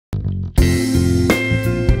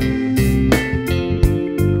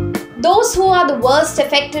Those who are the worst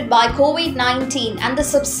affected by COVID-19 and the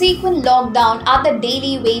subsequent lockdown are the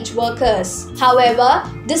daily wage workers. However,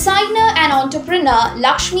 designer and entrepreneur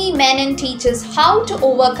Lakshmi Menon teaches how to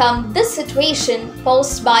overcome this situation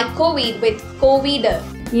posed by COVID with Co-Veed.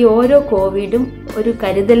 ഈ ഓരോ കോവിഡും ഒരു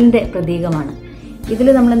കരുതലിൻ്റെ പ്രതീകമാണ്. ഇതിൽ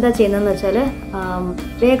നമ്മളെന്താ ചെയ്യുന്നതെന്ന് വെച്ചാൽ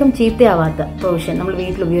വേഗം ചീത്തയാവാത്ത പ്രൊവിഷൻ നമ്മൾ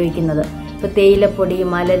വീട്ടിൽ ഉപയോഗിക്കുന്നത്. ഇപ്പോൾ തേയിലപ്പൊടി,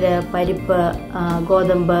 മലര്, പരിപ്പ്,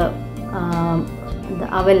 ഗോതമ്പ്,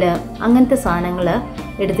 അവല്, അങ്ങനത്തെ സാധനങ്ങൾ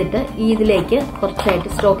എടുത്തിട്ട് ഇതിലേക്ക് കുറച്ചായിട്ട്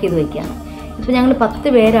സ്റ്റോക്ക് ചെയ്ത് വയ്ക്കുകയാണ്. ഇപ്പോൾ ഞങ്ങൾ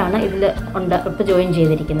 10 പേരാണ് ഇതിൽ ഇപ്പോൾ ജോയിൻ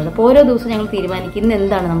ചെയ്തിരിക്കുന്നത്. അപ്പോൾ ഓരോ ദിവസം ഞങ്ങൾ തീരുമാനിക്കും ഇന്ന്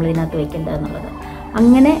എന്താണ് നമ്മൾ ഇതിനകത്ത് വയ്ക്കേണ്ടത് എന്നുള്ളത്.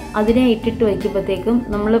 അങ്ങനെ അതിനെ ഇട്ടിട്ട് വയ്ക്കുമ്പോഴത്തേക്കും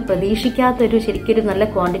നമ്മൾ പ്രതീക്ഷിക്കാത്തൊരു ശരിക്കൊരു നല്ല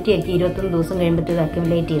ക്വാണ്ടിറ്റി ആയിരിക്കും 21 ദിവസം കഴിയുമ്പോഴത്തേക്ക്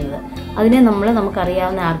അക്യുമുലേറ്റ് ചെയ്യുന്നത്. അതിനെ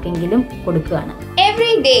നമുക്കറിയാവുന്ന ആർക്കെങ്കിലും കൊടുക്കുകയാണ്.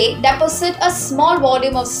 Every day deposit a small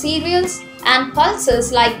volume of cereals and pulses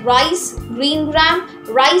like rice, green gram,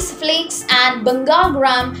 rice flakes and bengal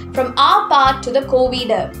gram from our part to the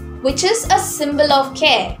Co-Veed, which is a symbol of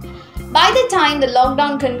care. By the time the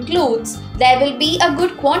lockdown concludes, there will be a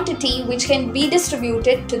good quantity which can be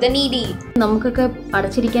distributed to the needy. നമുക്കൊക്കെ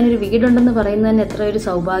അടച്ചിരിക്കാൻ ഒരു വീടുണ്ടെന്ന് പറയുന്നത് തന്നെ എത്ര ഒരു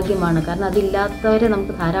സൗഭാഗ്യമാണ്. കാരണം അതില്ലാത്തവരെ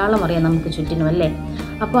നമുക്ക് ധാരാളം അറിയാം നമുക്ക് ചുറ്റിനും, അല്ലേ?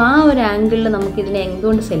 അപ്പോൾ ആ ഒരു ആംഗിളിൽ നമുക്കിതിനെ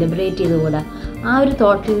എന്തുകൊണ്ട് സെലിബ്രേറ്റ് ചെയ്തുകൂടാ? ആ ഒരു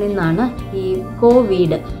തോട്ടിൽ നിന്നാണ് ഈ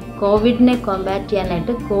Co-Veed, കോവിഡിനെ കോമ്പാറ്റ്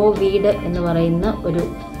ചെയ്യാനായിട്ട് Co-Veed എന്ന് പറയുന്ന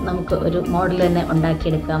നമുക്ക് ഒരു മോഡൽ തന്നെ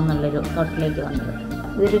ഉണ്ടാക്കിയെടുക്കാം എന്നുള്ളൊരു തോട്ടിലേക്ക് വന്നത്.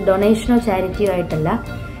 ഇതൊരു ഡൊണേഷനോ ചാരിറ്റിയോ ആയിട്ടല്ല,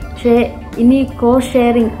 പക്ഷേ ഇനി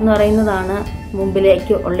ഷെയറിംഗ് എന്ന് പറയുന്നതാണ്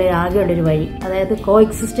മുമ്പിലേക്ക് ആകെയുള്ളൊരു വഴി. അതായത്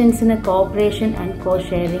എക്സിസ്റ്റൻസിന് cooperation and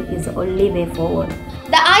sharing is only way forward.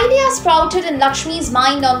 The idea sprouted in Lakshmi's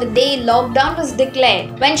mind on the day lockdown was declared.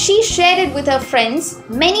 When she shared it with her friends,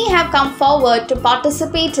 many have come forward to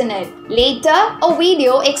participate in it. Later, a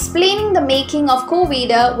video explaining the making of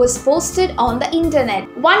Co-Veed was posted on the internet.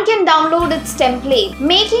 One can download its template.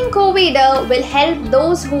 Making Co-Veed will help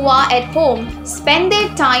those who are at home spend their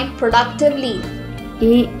time productively.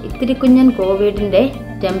 ഈ ഇത്തിരി കുഞ്ഞൻ കോവിഡിൻ്റെ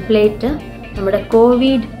template നമ്മുടെ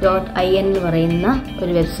Co-Veed.in എന്ന് പറയുന്ന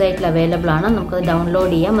ഒരു വെബ്സൈറ്റിൽ available ആണ്. നമുക്കത്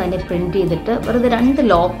ഡൗൺലോഡ് ചെയ്യാം. അതിനെ പ്രിൻറ്റ് ചെയ്തിട്ട് വെറുതെ 2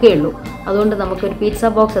 ലോക്കേ ഉള്ളൂ. അതുകൊണ്ട് നമുക്കൊരു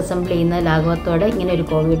പിസ്സ ബോക്സ് അസംബിൾ ചെയ്യുന്ന ലാഘവത്തോടെ ഇങ്ങനെ ഒരു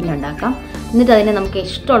Co-Veed ഉണ്ടാക്കാം. എന്നിട്ട് അതിനെ നമുക്ക്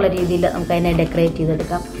ഇഷ്ടമുള്ള രീതിയിൽ നമുക്കതിനെ ഡെക്കറേറ്റ്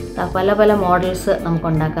ചെയ്തെടുക്കാം. പല പല മോഡൽസ് നമുക്ക്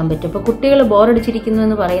ഉണ്ടാക്കാൻ പറ്റും. ഇപ്പോൾ കുട്ടികൾ ബോറടിച്ചിരിക്കുന്നു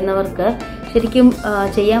എന്ന് പറയുന്നവർക്ക് ശരിക്കും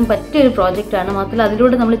ചെയ്യാൻ പറ്റിയൊരു പ്രോജക്റ്റാണ്. മാത്രമല്ല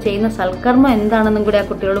അതിലൂടെ നമ്മൾ ചെയ്യുന്ന സൽക്കർമ്മം എന്താണെന്നും കൂടി ആ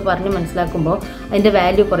കുട്ടികളോട് പറഞ്ഞ് മനസ്സിലാക്കുമ്പോൾ അതിൻ്റെ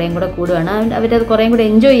വാല്യൂ കുറേയും കൂടെ കൂടുകയാണ്. അവരത് കുറേയും കൂടെ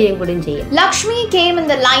എൻജോയ് ചെയ്യുകയും കൂടിയും ചെയ്യും. Lakshmi came in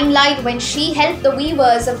the limelight when she helped the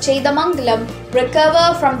weavers of Chedamangalam recover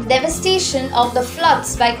from the devastation of the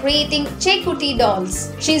floods by creating Chekuti dolls.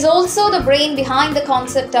 She's also the brain behind the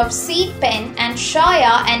concept of Seed Pen and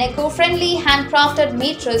Shaya, an eco-friendly handcrafted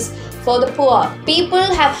mattress for the poor. People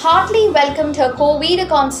have heartily welcomed her Co-Veed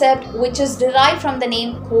concept, which is derived from the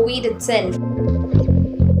name Co-Veed itself.